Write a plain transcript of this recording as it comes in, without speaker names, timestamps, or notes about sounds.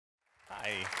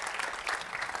Hi.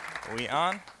 Are we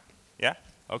on? Yeah?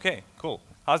 Okay, cool.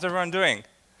 How's everyone doing?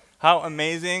 How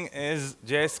amazing is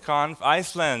JSConf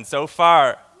Iceland so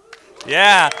far?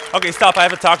 Yeah. Okay, stop. I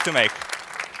have a talk to make.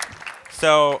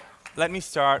 So let me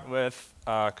start with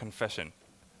a confession.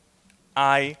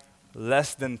 I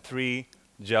less than 3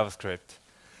 JavaScript.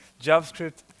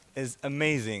 JavaScript is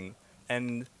amazing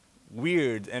and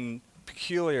weird and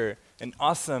peculiar and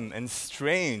awesome and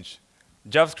strange.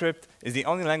 JavaScript is the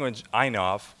only language I know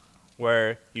of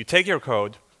where you take your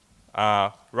code,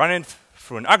 run it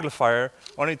through an uglifier,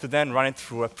 only to then run it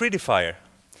through a prettifier.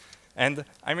 And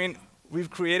I mean,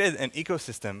 we've created an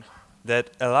ecosystem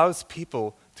that allows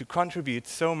people to contribute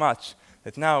so much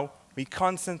that now we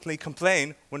constantly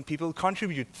complain when people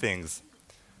contribute things.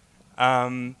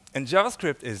 And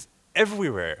JavaScript is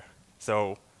everywhere.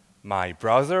 So my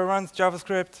browser runs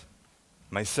JavaScript,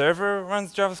 my server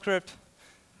runs JavaScript,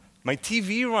 my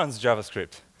TV runs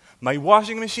JavaScript, my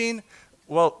washing machine,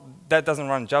 well, that doesn't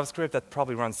run JavaScript, that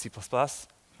probably runs C++,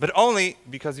 but only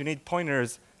because you need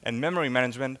pointers and memory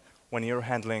management when you're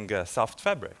handling soft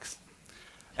fabrics.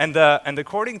 And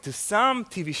according to some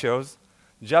TV shows,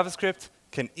 JavaScript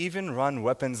can even run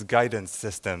weapons guidance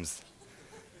systems.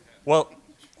 Well,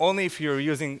 only if you're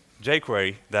using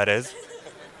jQuery, that is.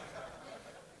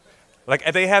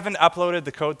 Like, they haven't uploaded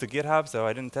the code to GitHub, so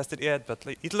I didn't test it yet, but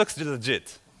it looks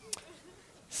legit.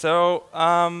 So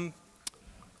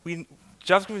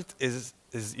JavaScript is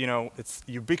it's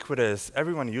ubiquitous.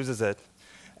 Everyone uses it,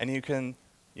 and you can,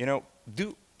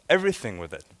 do everything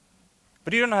with it.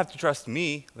 But you don't have to trust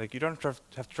me. Like, you don't have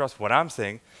to trust what I'm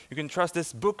saying. You can trust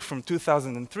this book from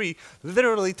 2003,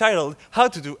 literally titled "How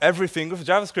to Do Everything with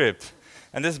JavaScript."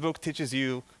 And this book teaches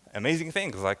you amazing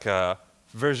things like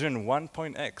version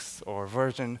 1.x or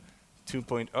version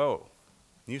 2.0,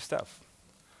 new stuff.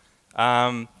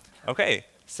 Okay,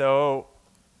 so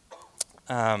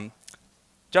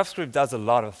JavaScript does a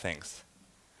lot of things.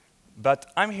 But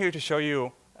I'm here to show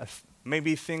you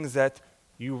maybe things that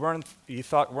you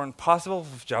thought weren't possible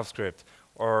with JavaScript,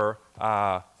 or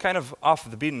kind of off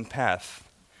the beaten path.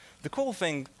 The cool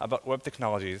thing about web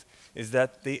technologies is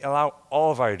that they allow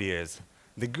all of our ideas,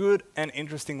 the good and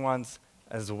interesting ones,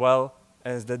 as well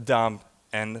as the dumb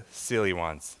and silly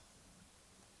ones.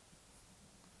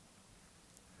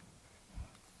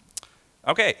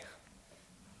 Okay,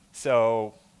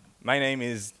 so my name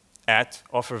is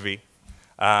Opher V.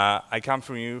 I come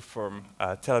from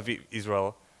Tel Aviv,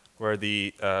 Israel, where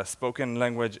the spoken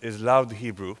language is loud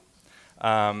Hebrew.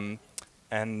 You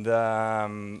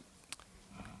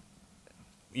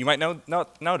might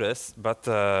not notice, but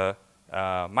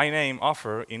my name,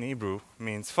 Opher, in Hebrew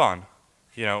means fun,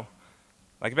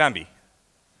 like Bambi.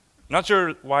 Not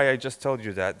sure why I just told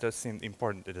you that. That seemed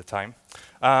important at the time.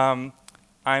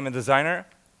 I'm a designer,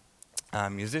 a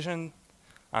musician,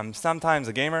 I'm sometimes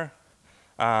a gamer,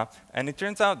 and it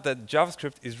turns out that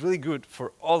JavaScript is really good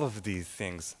for all of these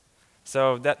things.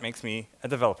 So that makes me a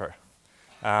developer.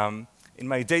 In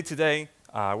my day-to-day,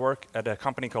 I work at a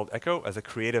company called Echo as a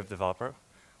creative developer.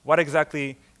 What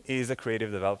exactly is a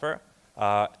creative developer?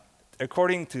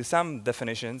 According to some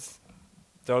definitions,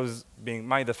 those being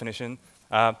my definition,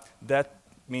 that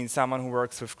means someone who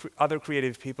works with other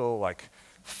creative people like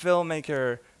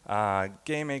filmmaker,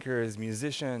 game makers,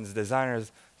 musicians,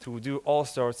 designers, to do all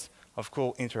sorts of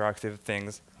cool interactive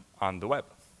things on the web.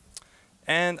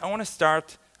 And I want to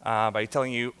start by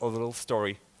telling you a little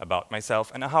story about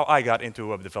myself and how I got into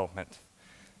web development.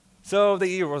 So the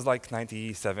year was like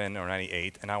 97 or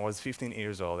 98, and I was 15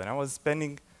 years old, and I was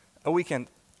spending a weekend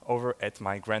over at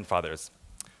my grandfather's.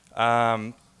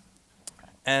 And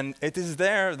it is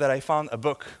there that I found a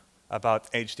book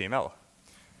about HTML.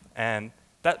 And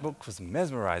that book was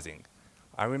mesmerizing.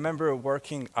 I remember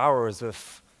working hours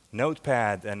with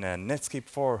Notepad and Netscape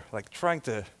 4, like trying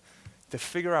to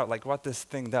figure out like what this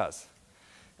thing does.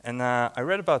 And I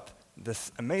read about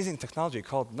this amazing technology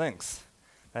called links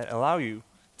that allow you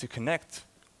to connect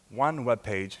one web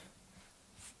page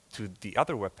to the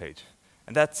other web page.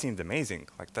 And that seemed amazing.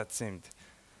 Like that seemed.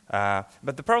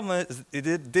 But the problem is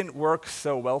it didn't work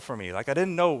so well for me. Like I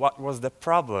didn't know what was the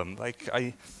problem. Like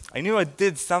I knew I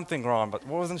did something wrong, but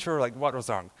wasn't sure like what was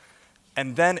wrong.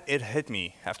 And then it hit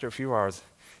me after a few hours.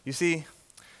 You see,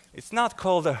 it's not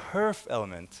called a href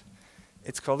element.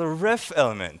 It's called a ref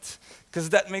element, because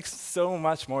that makes so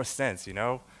much more sense,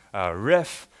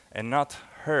 ref and not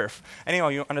href.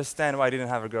 Anyway, you understand why I didn't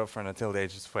have a girlfriend until the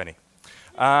age of 20.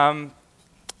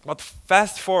 But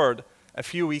fast forward a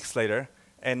few weeks later,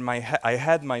 and I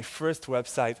had my first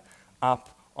website up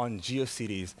on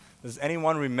GeoCities. Does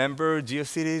anyone remember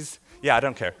GeoCities? Yeah, I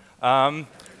don't care.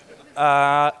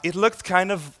 It looked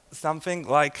kind of something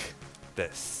like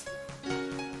this.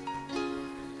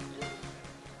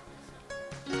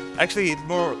 Actually, it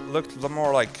looked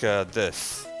more like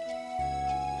this.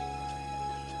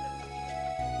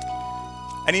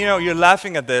 And you're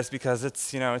laughing at this because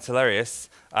it's hilarious.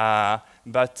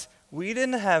 But we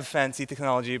didn't have fancy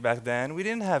technology back then. We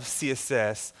didn't have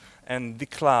CSS and the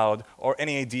cloud or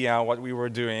any idea what we were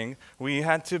doing. We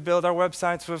had to build our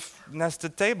websites with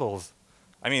nested tables.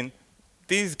 I mean,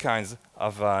 these kinds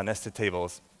of nested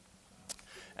tables.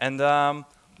 And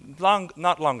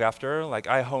not long after, like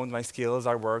I honed my skills.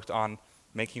 I worked on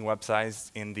making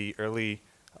websites in the early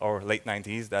or late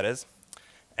 90s, that is.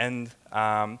 And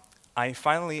I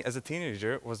finally, as a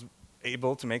teenager, was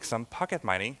able to make some pocket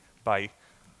money by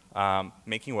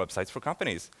making websites for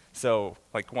companies. So,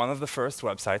 like one of the first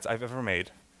websites I've ever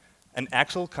made, an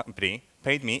actual company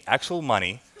paid me actual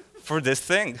money for this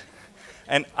thing.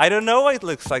 And I don't know why it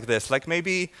looks like this. Like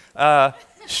maybe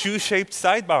shoe-shaped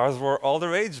sidebars were all the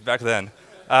rage back then.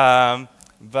 But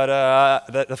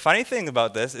the funny thing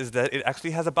about this is that it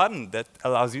actually has a button that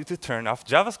allows you to turn off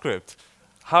JavaScript.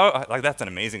 Like that's an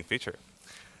amazing feature.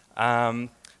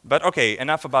 But okay,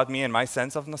 enough about me and my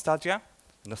sense of nostalgia.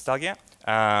 Let's talk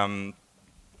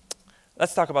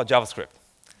about JavaScript.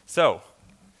 So,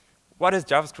 what is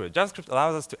JavaScript? JavaScript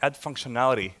allows us to add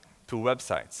functionality to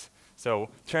websites. So,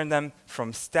 turn them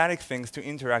from static things to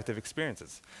interactive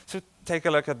experiences. So, take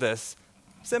a look at this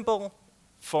simple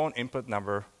phone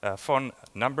number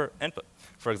input,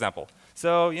 for example.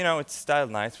 So, it's styled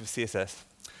nice with CSS.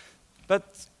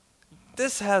 But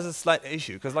this has a slight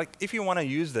issue, because like if you want to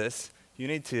use this, you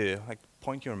need to like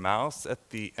point your mouse at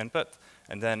the input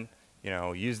and then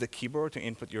use the keyboard to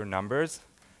input your numbers.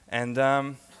 And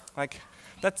like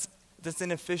that's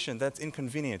inefficient, that's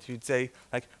inconvenient. You'd say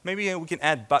like maybe we can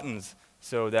add buttons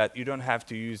so that you don't have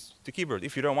to use the keyboard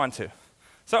if you don't want to.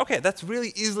 So okay, that's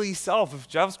really easily solved with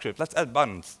JavaScript. Let's add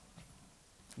buttons.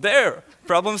 There,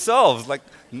 problem solved. Like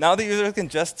now the user can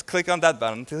just click on that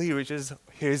button until he reaches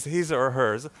his or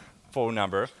hers phone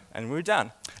number, and we're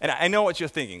done. And I know what you're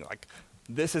thinking. Like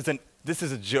this is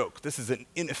a joke. This is an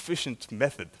inefficient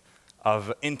method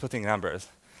of inputting numbers.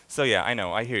 So yeah, I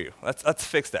know. I hear you. Let's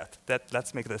fix that.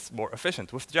 Let's make this more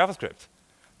efficient with JavaScript.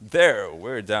 There,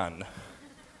 we're done.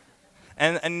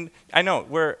 And I know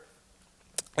we're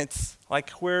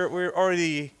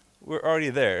already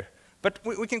there. But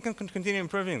we can continue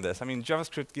improving this. I mean,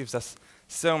 JavaScript gives us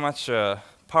so much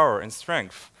power and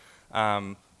strength.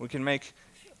 We can make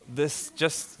this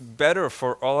just better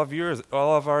for all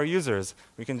of our users.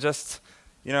 We can just,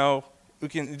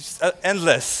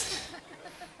 endless.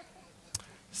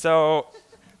 So,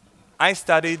 I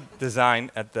studied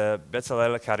design at the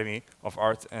Bezalel Academy of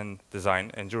Art and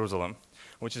Design in Jerusalem,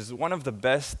 which is one of the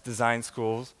best design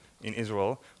schools in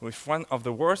Israel, with one of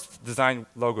the worst design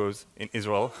logos in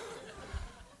Israel.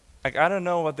 Like, I don't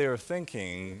know what they were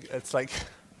thinking. It's like,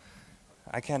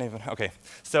 I can't even, okay.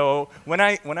 So when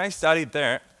I studied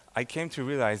there, I came to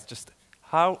realize just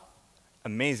how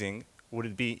amazing would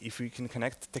it be if we can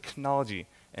connect technology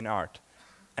and art.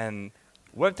 And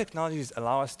web technologies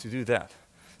allow us to do that.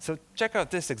 So check out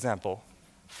this example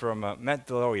from Matt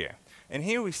Delorier. And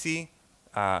here we see,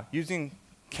 using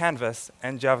Canvas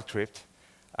and JavaScript,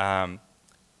 an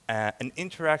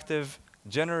interactive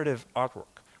generative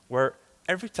artwork, where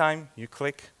every time you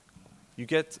click, you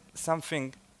get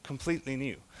something completely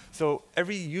new. So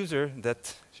every user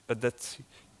that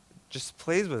just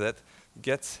plays with it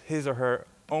gets his or her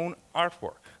own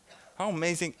artwork. How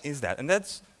amazing is that? And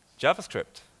that's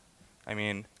JavaScript. I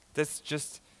mean, that's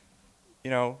just,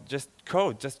 just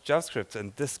code, just JavaScript,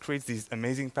 and this creates these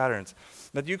amazing patterns.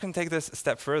 But you can take this a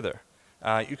step further.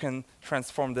 You can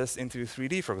transform this into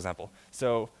 3D, for example.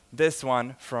 So this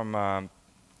one from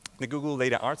the Google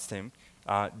Data Arts team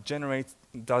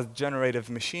does generative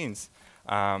machines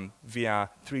via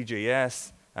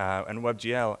 3JS and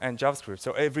WebGL and JavaScript.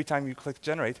 So every time you click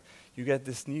generate, you get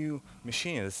this new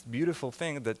machine, this beautiful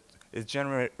thing that is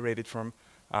generated from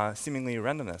seemingly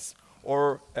randomness.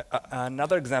 Or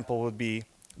another example would be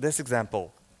this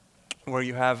example, where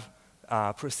you have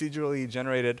procedurally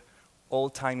generated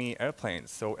old-timey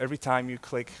airplanes. So every time you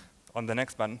click on the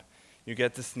next button, you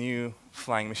get this new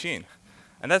flying machine.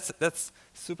 And that's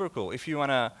super cool. If you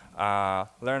want to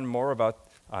learn more about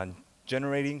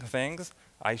generating things,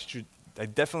 I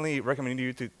definitely recommend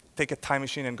you to take a time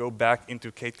machine and go back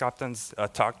into Kate Copton's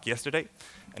talk yesterday.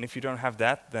 And if you don't have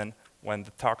that, then when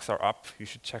the talks are up, you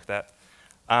should check that.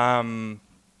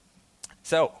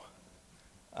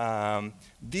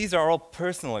 These are all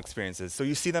personal experiences. So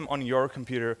you see them on your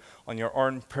computer, on your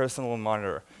own personal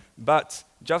monitor. But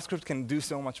JavaScript can do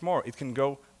so much more. It can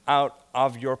go out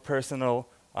of your personal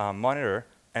monitor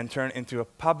and turn into a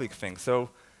public thing. So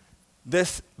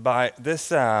this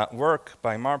work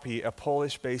by Marpi, a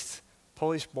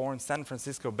Polish-born, San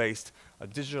Francisco-based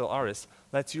digital artist,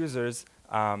 lets users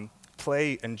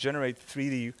play and generate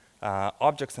 3D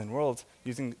objects and worlds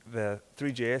using the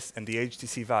 3JS and the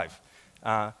HTC Vive.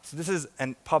 So this is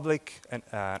an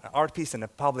art piece in a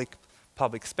public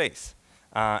space.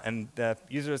 And the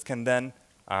users can then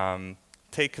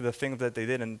take the things that they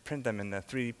did and print them in a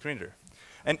 3D printer.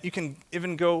 And you can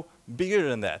even go bigger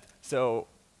than that. So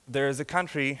there's a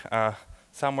country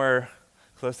somewhere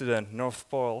close to the North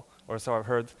Pole, or so I've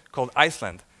heard, called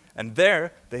Iceland. And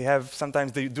there,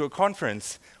 sometimes they do a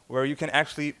conference where you can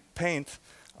actually paint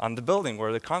on the building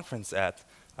where the conference is at.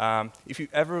 If you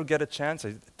ever get a chance,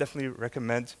 I definitely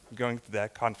recommend going to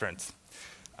that conference.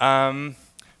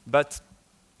 But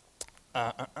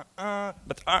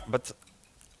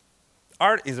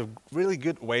art is a really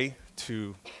good way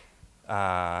to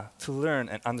learn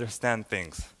and understand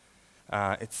things.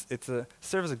 It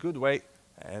serves a good way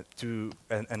and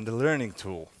the learning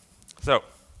tool. So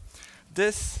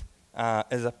this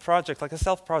is a project, like a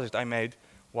self-project I made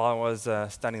while I was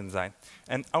studying design.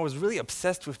 And I was really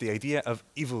obsessed with the idea of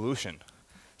evolution.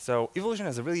 So evolution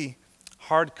is a really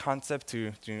hard concept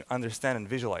to understand and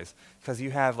visualize, because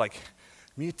you have like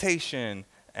mutation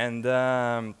and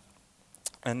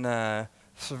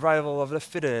survival of the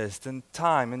fittest and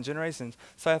time and generations.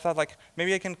 So I thought, like,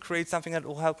 maybe I can create something that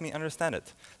will help me understand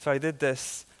it. So I did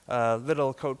this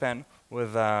little code pen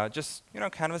with just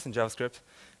canvas and JavaScript,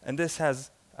 and this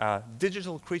has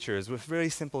digital creatures with very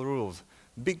simple rules.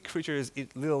 Big creatures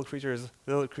eat little creatures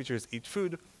eat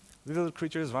food, little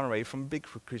creatures run away from big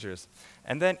creatures.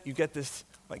 And then you get this,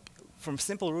 like, from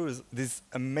simple rules, this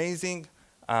amazing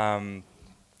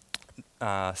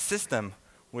system,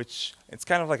 which it's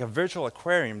kind of like a virtual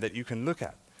aquarium that you can look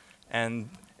at. And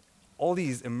all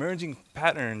these emerging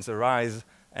patterns arise,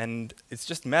 and it's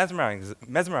just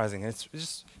mesmerizing. It's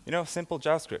just, simple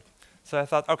JavaScript. So I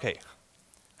thought, okay,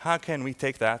 how can we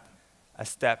take that a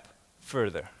step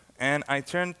further? And I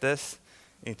turned this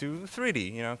into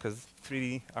 3D, because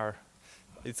 3D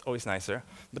it's always nicer.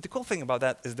 But the cool thing about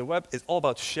that is the web is all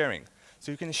about sharing.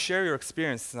 So you can share your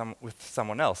experience with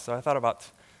someone else. So I thought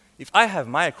about, if I have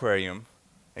my aquarium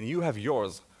and you have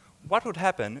yours, what would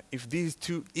happen if these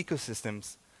two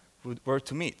ecosystems were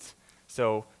to meet?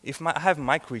 So if I have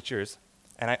my creatures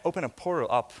and I open a portal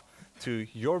up to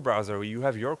your browser where you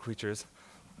have your creatures,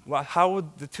 how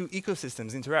would the two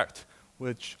ecosystems interact?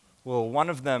 Will one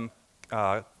of them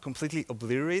completely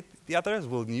obliterate the others?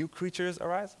 Will new creatures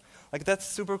arise? Like, that's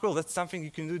super cool. That's something you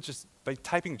can do just by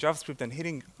typing JavaScript and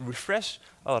hitting refresh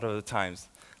a lot of the times.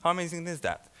 How amazing is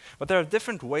that? But there are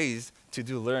different ways to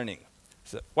do learning.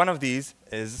 So one of these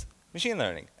is machine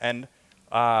learning. And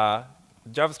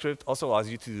JavaScript also allows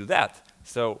you to do that.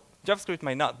 So JavaScript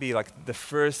might not be like the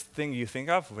first thing you think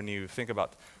of when you think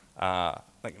about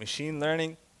like machine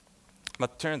learning,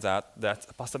 but turns out that's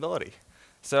a possibility.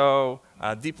 So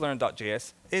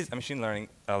deeplearn.js is a machine learning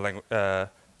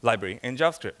library in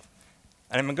JavaScript.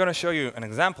 And I'm going to show you an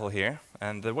example here.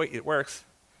 And the way it works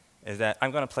is that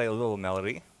I'm going to play a little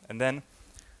melody. And then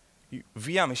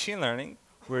via machine learning,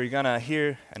 we're going to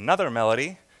hear another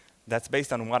melody that's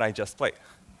based on what I just played.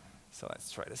 So let's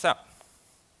try this out.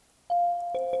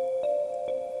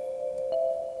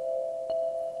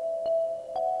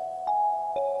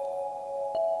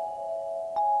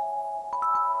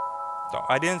 So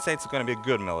I didn't say it's going to be a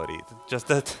good melody, just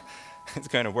that it's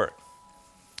going to work.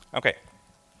 OK.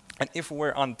 And if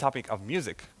we're on the topic of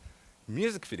music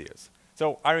videos.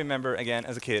 So I remember, again,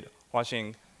 as a kid,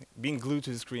 being glued to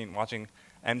the screen, watching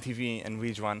MTV and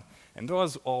VH1. And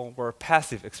those all were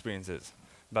passive experiences.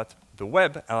 But the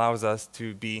web allows us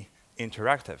to be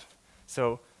interactive.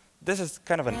 So this is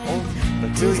kind of an old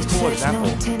but really cool example,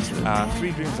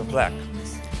 3 Dreams of Black,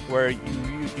 where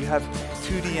you have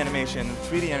 2D animation,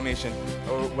 3D animation,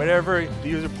 or wherever the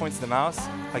user points the mouse,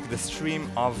 like the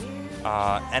stream of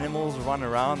animals run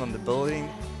around on the building.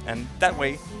 And that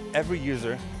way, every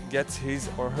user gets his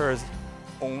or her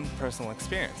own personal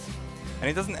experience. And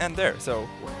it doesn't end there. So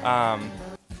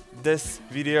this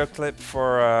video clip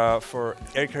for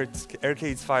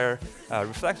Arcade's Fire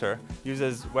Reflector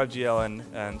uses WebGL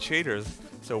and shaders.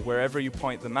 So wherever you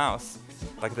point the mouse,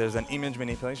 like there's an image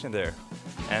manipulation there.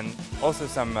 And also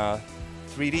some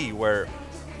 3D where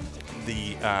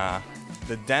the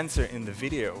dancer in the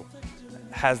video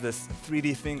has this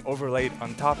 3D thing overlaid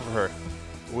on top of her,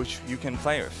 which you can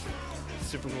play with.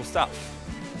 Super cool stuff.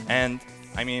 And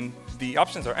I mean, the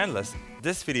options are endless.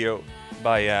 This video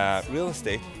by Real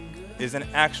Estate is an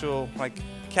actual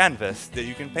canvas that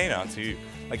you can paint on. So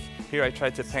like here I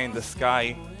tried to paint the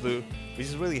sky blue, but which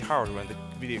is really hard when the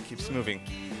video keeps moving.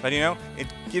 But you know, it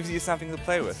gives you something to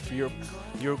play with.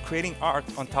 You're creating art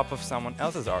on top of someone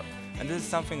else's art. And this is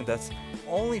something that's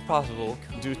only possible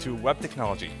due to web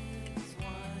technology.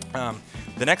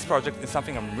 The next project is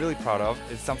something I'm really proud of.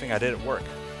 It's something I did at work.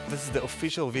 This is the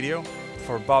official video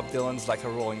for Bob Dylan's Like a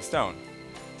Rolling Stone.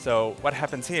 So what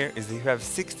happens here is that you have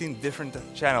 16 different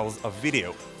channels of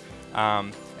video.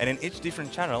 And in each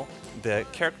different channel, the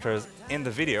characters in the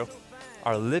video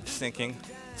are lip-syncing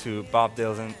to Bob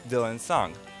Dylan's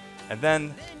song. And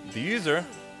then the user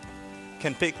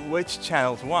can pick which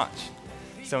channel to watch.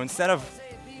 So instead of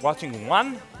watching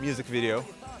one music video,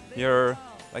 you're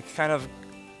like kind of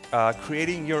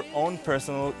creating your own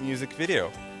personal music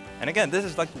video. And again, this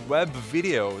is like web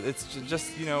video. It's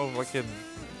just, you know, like a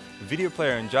video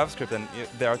player in JavaScript, and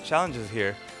there are challenges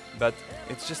here, but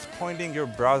it's just pointing your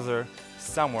browser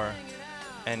somewhere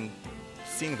and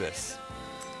seeing this.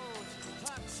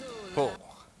 Cool.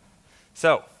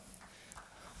 So,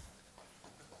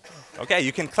 okay,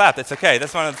 you can clap. It's okay.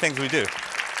 That's one of the things we do.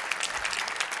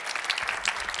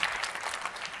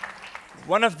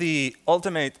 One of the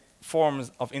ultimate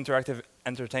forms of interactive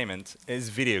entertainment is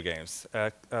video games,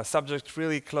 a subject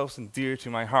really close and dear to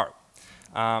my heart.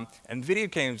 And video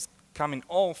games come in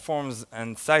all forms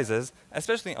and sizes,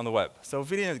 especially on the web. So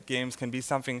video games can be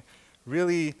something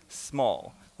really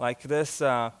small, like this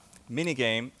mini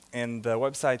game in the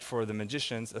website for The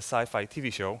Magicians, a sci-fi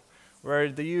TV show,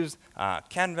 where they use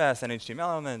canvas and HTML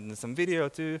element and some video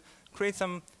to create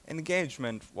some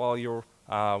engagement while you're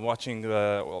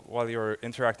while you're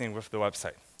interacting with the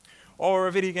website. Or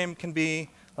a video game can be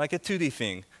like a 2D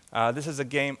thing. This is a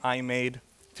game I made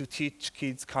to teach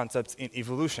kids concepts in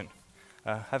evolution.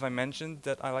 Have I mentioned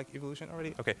that I like evolution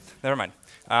already? Okay, never mind.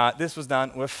 This was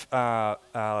done with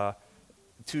a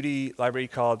 2D library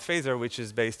called Phaser, which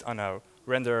is based on a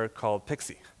renderer called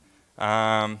Pixie.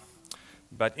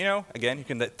 But you know, again, you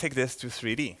can take this to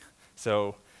 3D.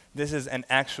 So this is an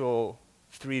actual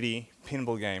 3D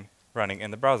pinball game running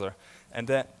in the browser. And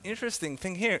the interesting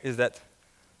thing here is that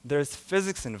there's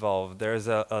physics involved. There's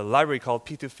a library called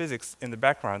P2 Physics in the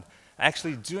background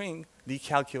actually doing the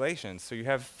calculations. So you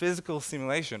have physical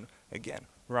simulation, again,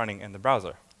 running in the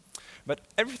browser. But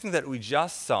everything that we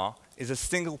just saw is a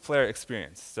single-player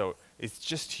experience. So it's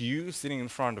just you sitting in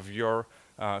front of your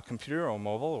computer or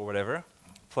mobile or whatever,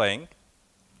 playing.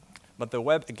 But the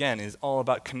web, again, is all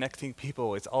about connecting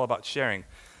people. It's all about sharing.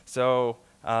 So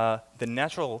the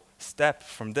natural step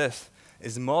from this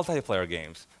is multiplayer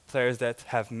games, players that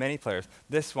have many players.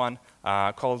 This one,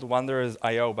 called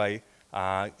Wanderers.io by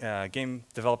a game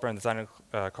developer and designer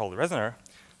called Resoner,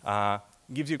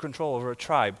 gives you control over a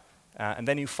tribe. And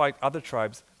then you fight other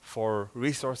tribes for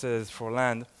resources, for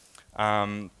land.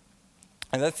 And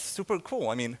that's super cool.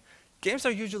 I mean, games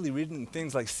are usually written in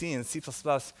things like C and C++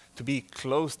 to be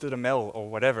close to the metal or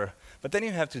whatever. But then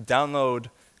you have to download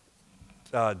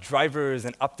drivers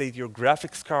and update your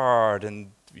graphics card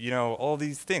and all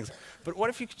these things. But what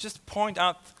if you could just point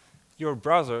out your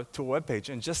browser to a web page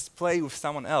and just play with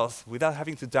someone else without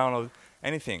having to download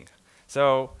anything?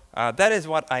 So that is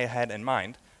what I had in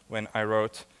mind when I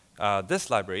wrote this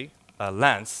library,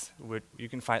 Lance. You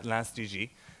can find Lance.gg.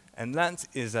 And Lance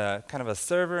is a kind of a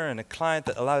server and a client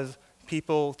that allows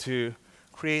people to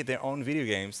create their own video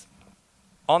games,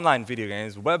 online video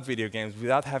games, web video games,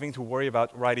 without having to worry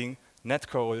about writing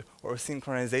netcode or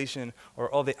synchronization or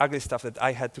all the ugly stuff that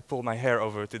I had to pull my hair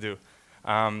over to do.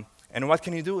 And what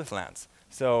can you do with Lance?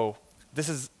 So this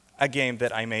is a game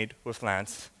that I made with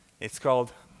Lance. It's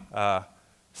called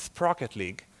Sprocket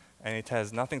League, and it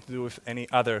has nothing to do with any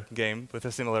other game with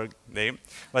a similar name.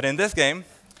 But in this game,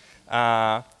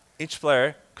 each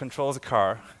player controls a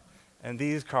car, and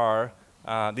these cars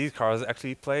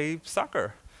actually play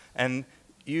soccer. And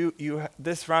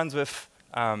this runs with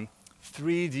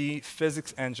 3D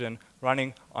physics engine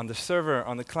running on the server,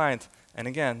 on the client. And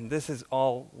again, this is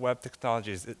all web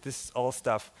technologies. This is all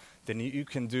stuff that you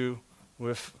can do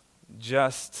with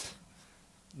just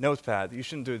Notepad. You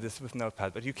shouldn't do this with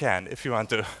Notepad, but you can if you want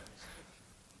to.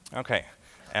 OK.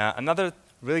 Another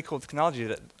really cool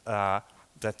technology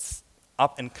that's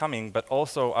up and coming, but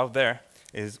also out there,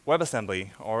 is WebAssembly,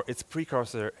 or its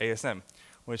precursor, ASM,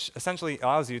 which essentially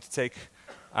allows you to take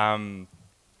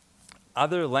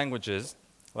other languages,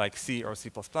 like C or C++,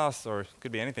 or it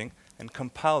could be anything, and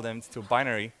compile them to a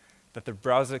binary that the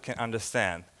browser can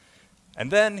understand. And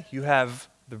then you have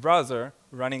the browser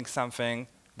running something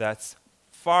that's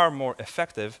far more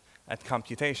effective at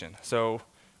computation. So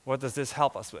what does this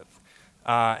help us with?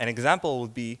 An example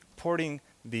would be porting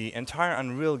the entire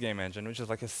Unreal game engine, which is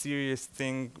like a serious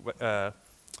thing,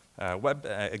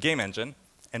 game engine,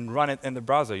 and run it in the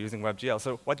browser using WebGL.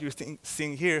 So what you're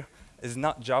seeing here is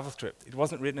not JavaScript. It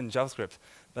wasn't written in JavaScript,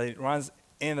 but it runs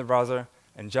in the browser,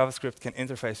 and JavaScript can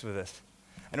interface with this.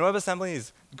 And WebAssembly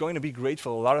is going to be great for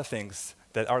a lot of things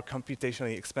that are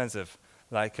computationally expensive,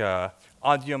 like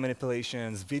audio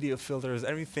manipulations, video filters,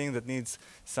 everything that needs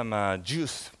some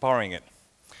juice powering it.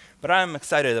 But I'm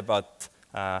excited about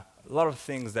a lot of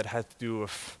things that have to do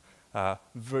with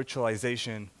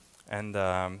virtualization and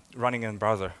running in the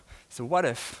browser. So what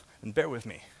if, and bear with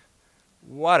me,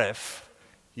 what if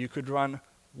you could run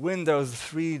Windows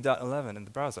 3.11 in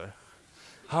the browser?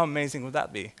 How amazing would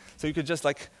that be? So you could just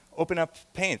like open up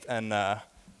Paint and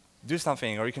do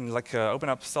something, or you can like open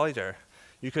up Solitaire.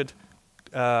 You could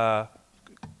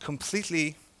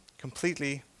completely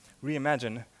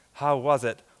reimagine how was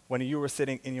it when you were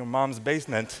sitting in your mom's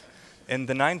basement in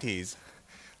the 90s.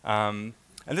 And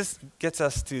this gets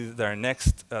us to their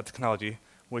next technology,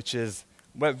 which is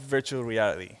web virtual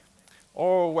reality,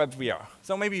 or web VR.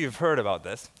 So maybe you've heard about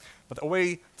this, but a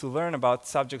way to learn about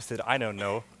subjects that I don't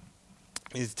know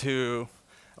is a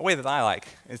way that I like,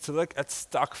 is to look at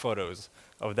stock photos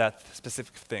of that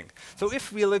specific thing. So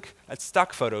if we look at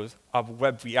stock photos of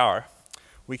web VR,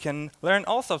 we can learn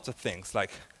all sorts of things.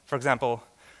 Like, for example,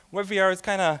 web VR is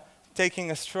kind of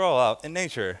taking a stroll out in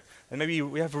nature, and maybe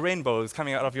we have rainbows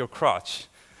coming out of your crotch.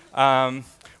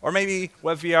 Or maybe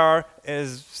web VR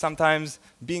is sometimes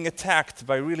being attacked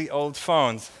by really old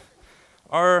phones.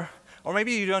 Or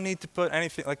maybe you don't need to put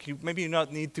anything, like maybe you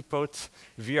don't need to put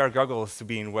VR goggles to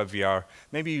be in web VR.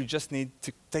 Maybe you just need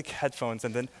to take headphones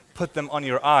and then put them on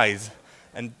your eyes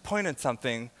and point at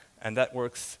something, and that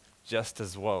works just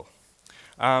as well.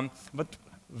 But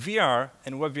VR,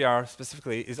 and web VR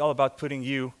specifically, is all about putting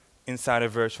you inside a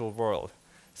virtual world.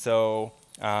 So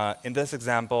in this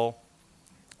example,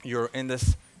 you're in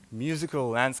this musical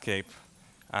landscape.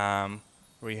 Do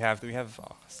we have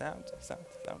sound?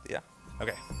 Yeah.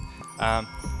 Okay.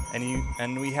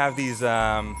 And we have these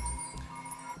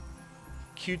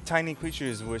cute tiny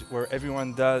creatures where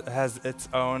everyone has its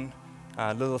own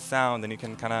little sound, and you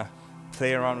can kind of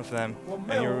play around with them,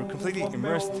 and you're completely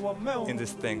immersed in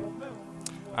this thing.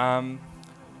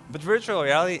 But virtual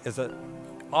reality is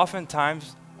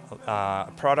oftentimes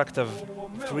a product of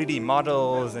 3D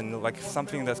models and like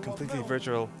something that's completely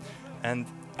virtual. And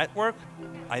at work,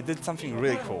 I did something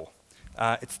really cool.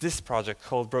 It's this project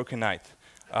called Broken Night,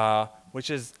 which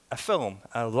is a film,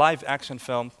 a live-action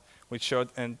film, which showed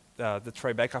in the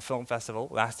Tribeca Film Festival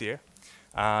last year,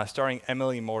 starring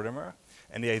Emily Mortimer.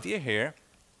 And the idea here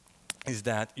is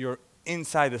that you're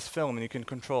inside this film and you can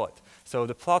control it. So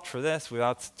the plot for this,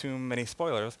 without too many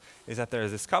spoilers, is that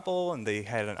there's this couple and they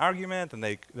had an argument and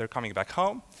they're coming back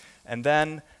home. And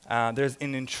then there's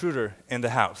an intruder in the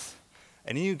house.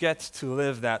 And you get to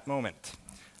live that moment.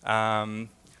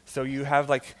 So you have,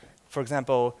 like, for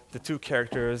example, the two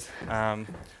characters, the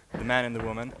man and the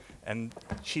woman, and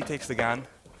she takes the gun.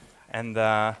 And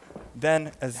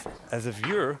then, as a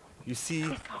viewer, you see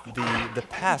the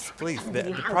path splits.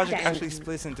 The project actually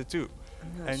splits into two.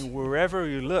 And wherever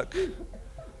you look,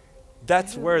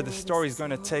 that's where the story is going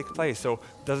to take place. So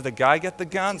does the guy get the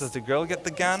gun? Does the girl get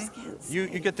the gun? You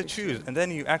get to choose. And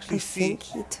then you actually see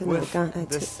with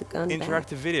this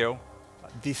interactive video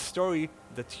the story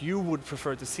that you would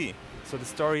prefer to see. So the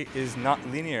story is not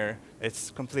linear. It's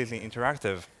completely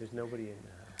interactive. There's nobody in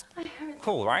the house.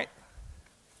 Cool, right?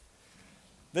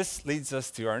 This leads us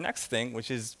to our next thing,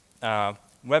 which is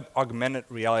web augmented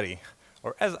reality,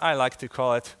 or as I like to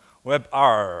call it,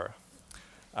 WebAR.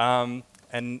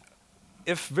 And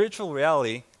if virtual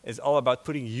reality is all about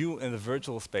putting you in the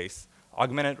virtual space,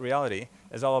 augmented reality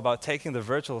is all about taking the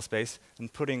virtual space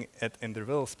and putting it in the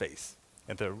real space,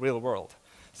 in the real world.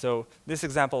 So this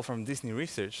example from Disney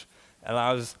Research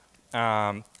allows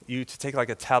you to take like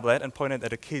a tablet and point it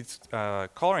at a kid's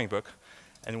coloring book,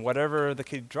 and whatever the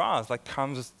kid draws like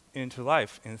comes into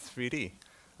life in 3D.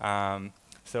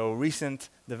 So recent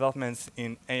developments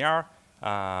in AR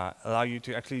allow you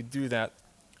to actually do that,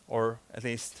 or at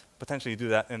least potentially do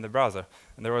that in the browser.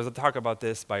 And there was a talk about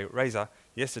this by Reza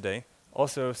yesterday,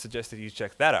 also suggested you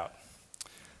check that out.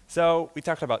 So we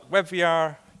talked about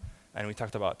WebVR, and we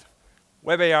talked about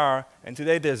WebAR, and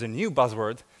today there's a new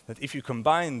buzzword that if you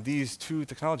combine these two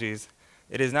technologies,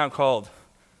 it is now called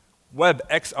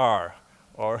WebXR,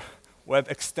 or Web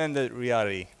Extended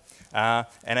Reality.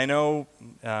 And I know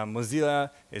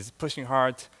Mozilla is pushing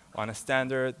hard on a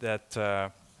standard that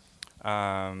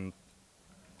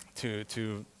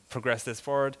to progress this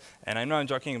forward. And I know I'm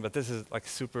joking, but this is like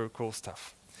super cool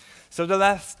stuff. So the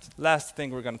last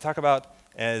thing we're going to talk about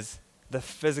is the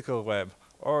physical web,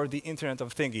 or the Internet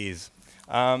of Thingies.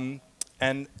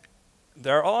 And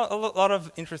there are a lot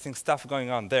of interesting stuff going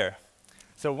on there.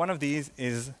 So one of these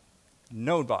is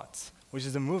nodebots, which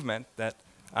is a movement that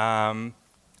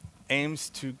aims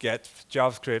to get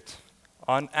JavaScript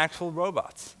on actual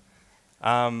robots.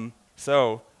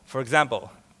 So, for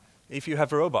example, if you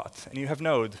have a robot and you have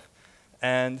Node,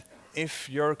 and if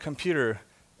your computer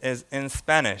is in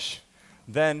Spanish,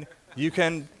 then you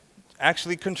can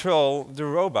actually control the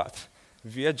robot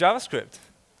via JavaScript.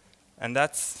 And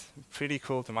that's pretty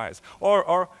cool to my eyes.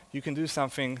 Or you can do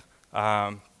something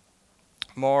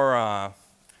more,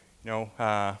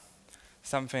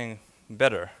 something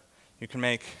better. You can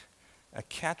make a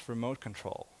cat remote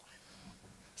control.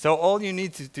 So all you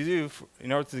need to do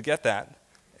in order to get that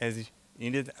is you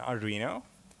need Arduino,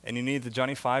 and you need the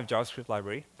Johnny 5 JavaScript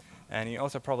library, and you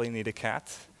also probably need a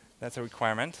cat. That's a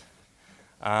requirement.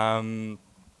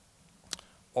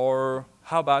 Or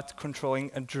how about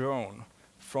controlling a drone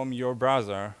from your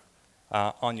browser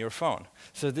on your phone?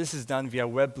 So this is done via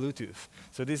web Bluetooth.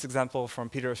 So this example from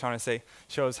Peter O'Shaughnessy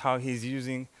shows how he's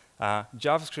using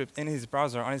JavaScript in his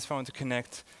browser on his phone to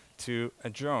connect to a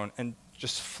drone and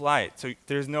just fly it. So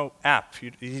there's no app.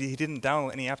 He didn't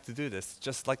download any app to do this,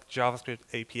 just like JavaScript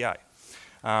API.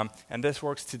 And this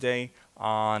works today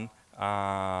on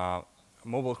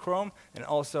mobile Chrome and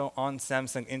also on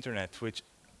Samsung Internet, which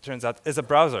turns out is a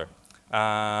browser.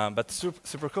 But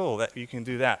super cool that you can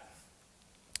do that.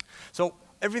 So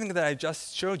everything that I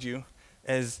just showed you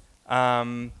is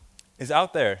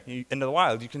out there in the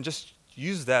wild. You can just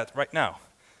use that right now.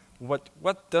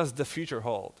 What does the future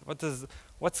hold?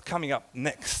 What's coming up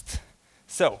next?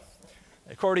 So,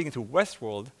 according to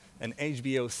Westworld, an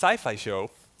HBO sci-fi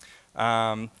show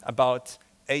about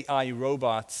AI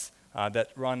robots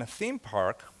that run a theme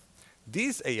park,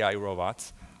 these AI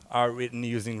robots are written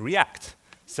using React.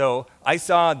 So I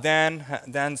saw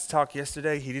Dan's talk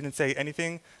yesterday. He didn't say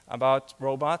anything about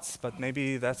robots, but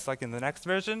maybe that's like in the next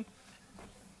version.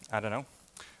 I don't know.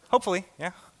 Hopefully,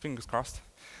 yeah, fingers crossed.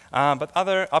 But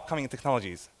other upcoming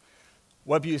technologies.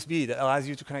 WebUSB that allows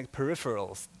you to connect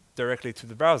peripherals directly to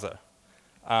the browser.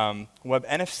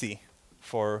 WebNFC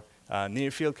for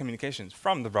near-field communications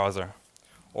from the browser.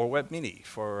 Or WebMIDI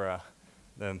for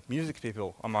the music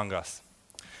people among us.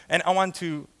 And I want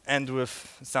to end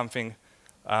with something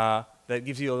that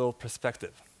gives you a little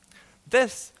perspective.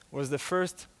 This was the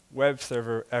first web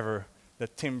server ever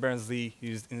that Tim Berners-Lee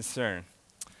used in CERN.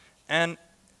 And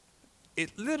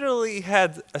it literally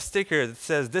had a sticker that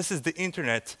says, "This is the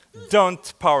internet,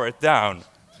 don't power it down."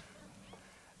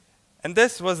 And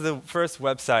this was the first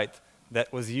website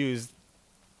that was used,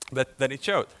 that it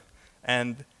showed.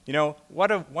 And you know,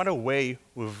 what a way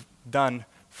we've done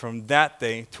from that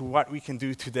day to what we can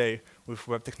do today with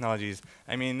web technologies.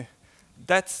 I mean,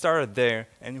 that started there,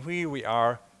 and here we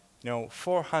are,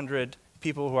 400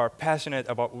 people who are passionate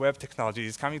about web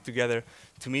technologies coming together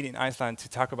to meet in Iceland to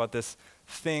talk about this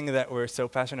thing that we're so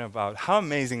passionate about. How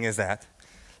amazing is that?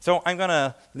 So I'm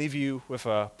gonna leave you with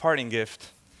a parting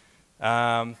gift,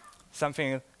 an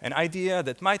idea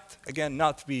that might, again,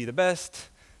 not be the best,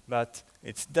 but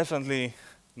it's definitely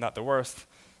not the worst,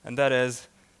 and that is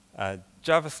a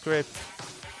JavaScript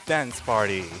dance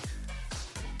party.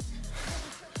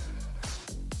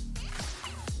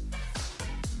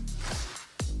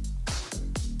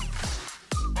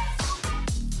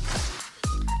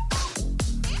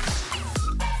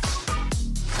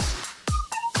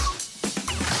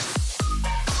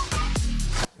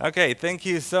 Okay, thank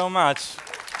you so much.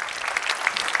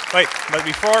 Wait, but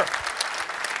before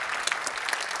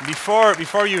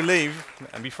you leave,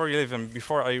 and before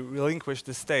I relinquish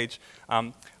the stage,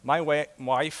 my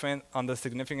wife went on the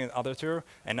significant other tour,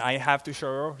 and I have to show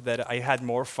her that I had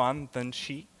more fun than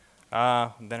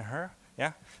her.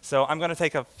 Yeah. So I'm going to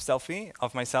take a selfie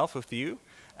of myself with you,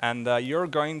 and you're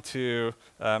going to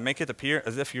make it appear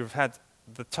as if you've had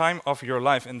the time of your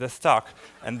life in this talk,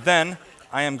 and then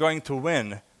I am going to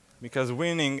win, because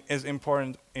winning is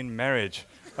important in marriage.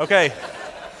 Okay.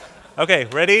 Okay,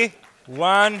 ready?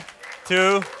 1,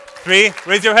 2, 3.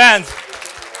 Raise your hands.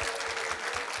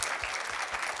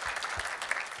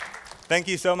 Thank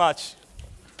you so much.